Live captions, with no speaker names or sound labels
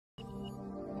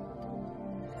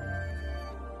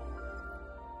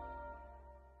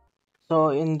So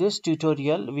in this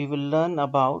tutorial we will learn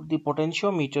about the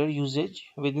potentiometer usage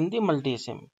within the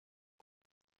multisim.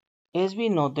 As we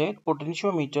know that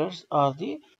potentiometers are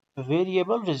the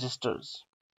variable resistors.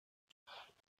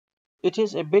 It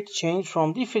is a bit changed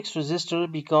from the fixed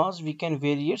resistor because we can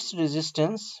vary its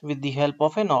resistance with the help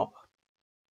of a knob.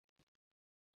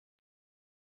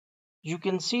 You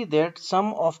can see that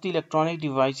some of the electronic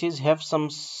devices have some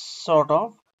sort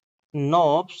of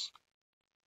knobs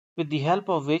with the help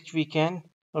of which we can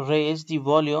raise the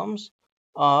volumes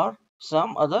or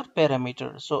some other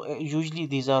parameter. So usually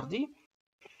these are the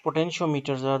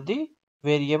potentiometers are the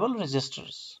variable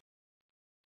resistors.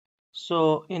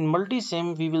 So in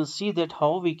multisim we will see that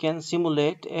how we can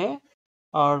simulate a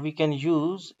or we can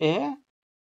use a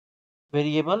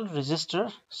variable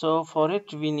resistor. So for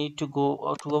it we need to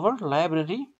go to our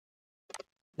library.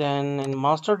 Then in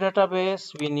master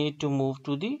database we need to move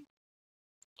to the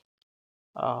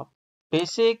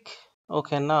basic.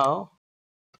 Okay, now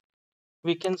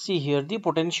we can see here the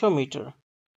potentiometer.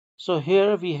 So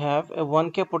here we have a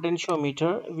 1K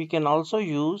potentiometer. We can also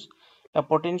use a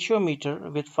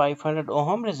potentiometer with 500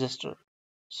 ohm resistor.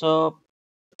 So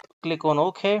click on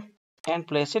OK and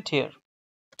place it here.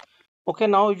 Okay,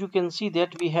 now you can see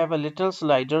that we have a little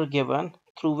slider given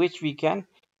through which we can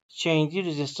change the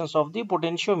resistance of the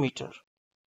potentiometer.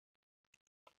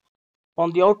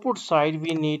 On the output side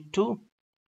we need to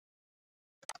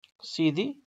see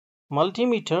the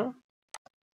multimeter.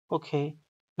 Okay,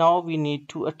 now we need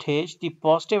to attach the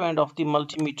positive end of the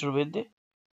multimeter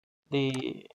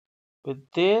the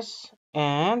with this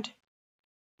and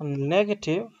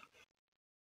negative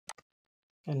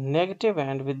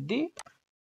end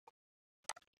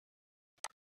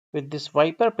with this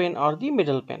wiper pin or the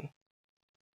middle pin.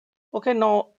 Okay,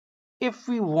 now if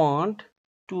we want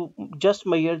to just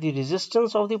measure the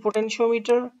resistance of the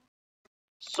potentiometer,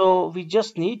 so we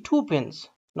just need 2 pins,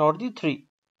 not the 3.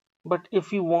 But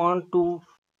if we want to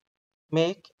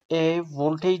make a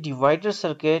voltage divider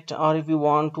circuit or if we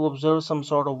want to observe some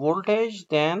sort of voltage,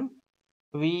 then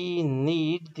we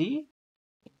need the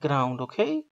ground.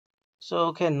 Okay, so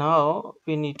okay, now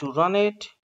we need to run it.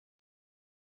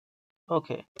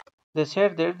 Okay, they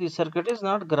said that the circuit is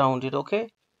not grounded. Okay,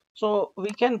 so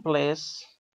we can place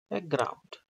a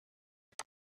ground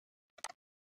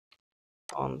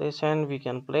on this end. We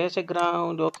can place a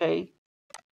ground. Okay,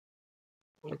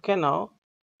 now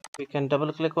we can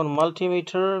double click on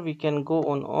multimeter. We can go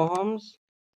on ohms.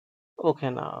 Okay,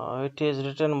 now it is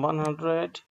written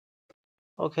 100.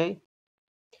 Okay,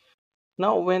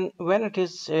 now when it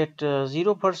is at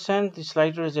 0%, the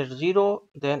slider is at 0,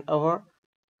 then our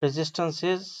resistance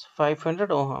is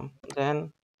 500 ohm.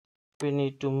 Then we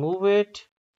need to move it.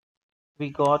 We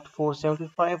got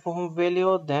 475 ohm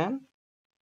value, then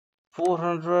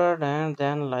 400, and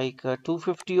then like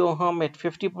 250 ohm at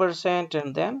 50%,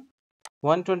 and then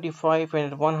 125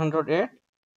 and 100 at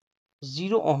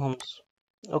 0 ohms.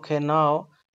 Okay, now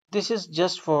this is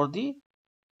just for to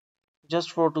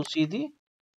see the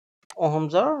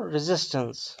ohms or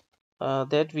resistance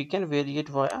that we can vary it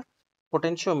via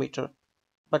potentiometer.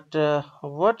 But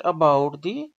what about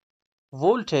the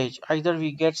voltage? Either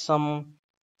we get some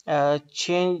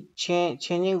changing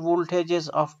voltages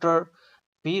after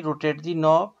we rotate the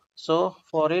knob. So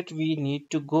for it we need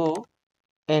to go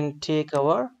and take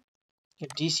our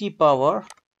DC power.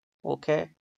 Okay,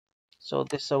 so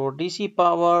this is our DC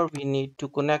power. We need to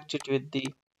connect it with the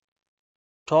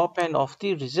top end of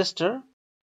the resistor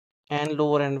and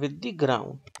lower end with the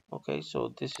ground. Okay,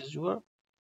 so this is your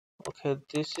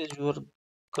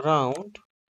ground.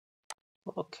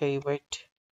 Okay, wait,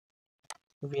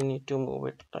 we need to move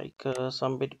it like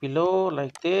some bit below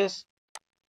like this,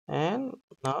 and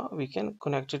now we can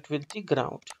connect it with the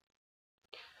ground.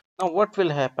 Now what will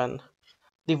happen?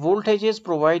 The voltages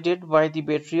provided by the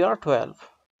battery are 12.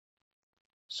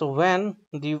 So when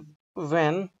we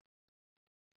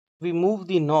move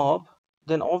the knob,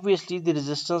 then obviously the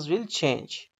resistance will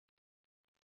change.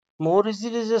 More is the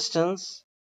resistance,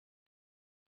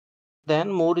 then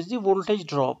more is the voltage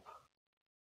drop.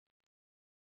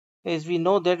 As we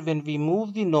know that when we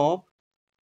move the knob,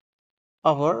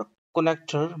 our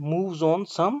connector moves on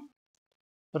some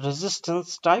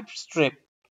resistance type strip,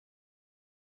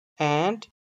 and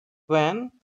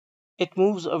when it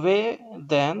moves away,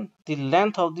 then the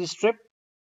length of the strip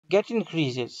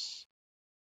increases.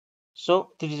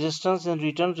 So the resistance and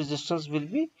return resistance will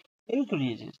be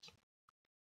increases.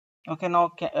 Okay,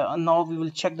 now now we will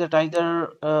check that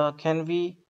either can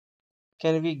we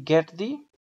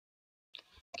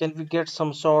get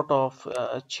some sort of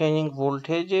changing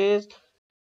voltages.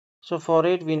 So for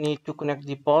it we need to connect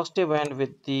the positive end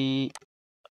with the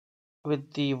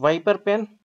with the wiper pin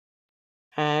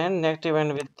and negative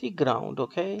end with the ground.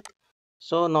 Okay,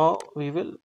 so now we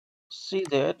will see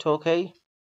that. Okay,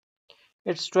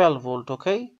 it's 12 volt.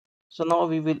 Okay, so now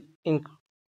we will in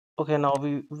okay, now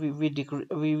we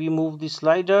move the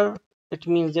slider. It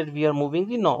means that we are moving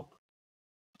the knob,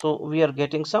 so we are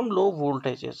getting some low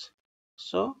voltages.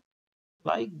 So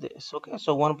like this. Okay,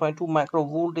 so 1.2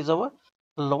 microvolt is our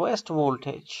lowest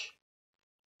voltage.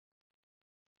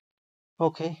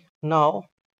 Okay, now,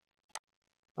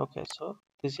 okay, so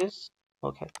this is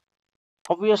okay.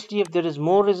 Obviously, if there is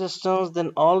more resistance,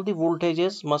 then all the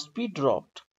voltages must be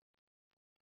dropped.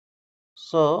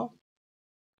 So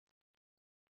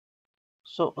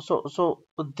so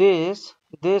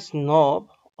this knob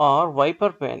or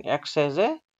wiper pin acts as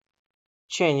a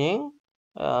changing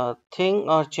thing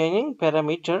or changing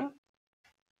parameter,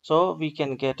 so we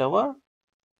can get our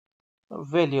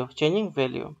value, changing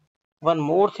value. One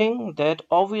more thing, that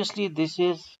obviously this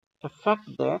is a fact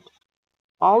that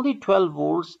all the 12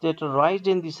 volts that are raised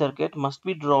in the circuit must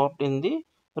be dropped in the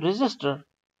resistor,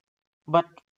 but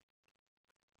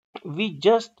we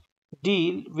just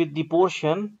deal with the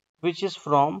portion which is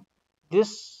from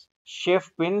this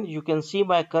shift pin, you can see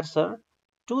my cursor,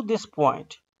 to this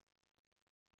point.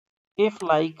 If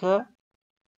like 11.9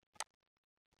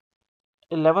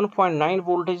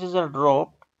 voltages are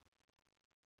dropped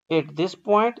at this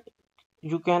point,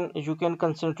 you can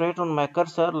concentrate on my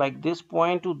cursor like this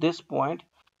point to this point,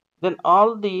 then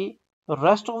all the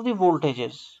rest of the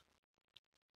voltages,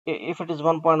 if it is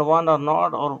 1.1 or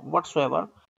not or whatsoever,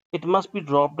 it must be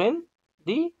dropped in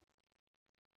the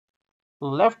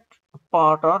left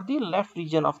part or the left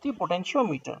region of the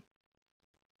potentiometer.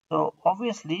 So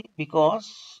obviously,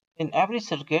 because in every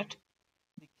circuit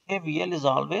the KVL is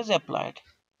always applied,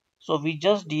 so we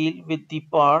just deal with the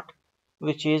part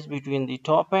which is between the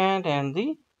top end and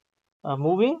the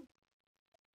moving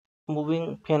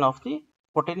pin of the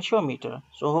potentiometer.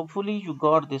 So hopefully you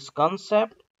got this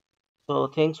concept. So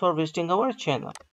thanks for visiting our channel.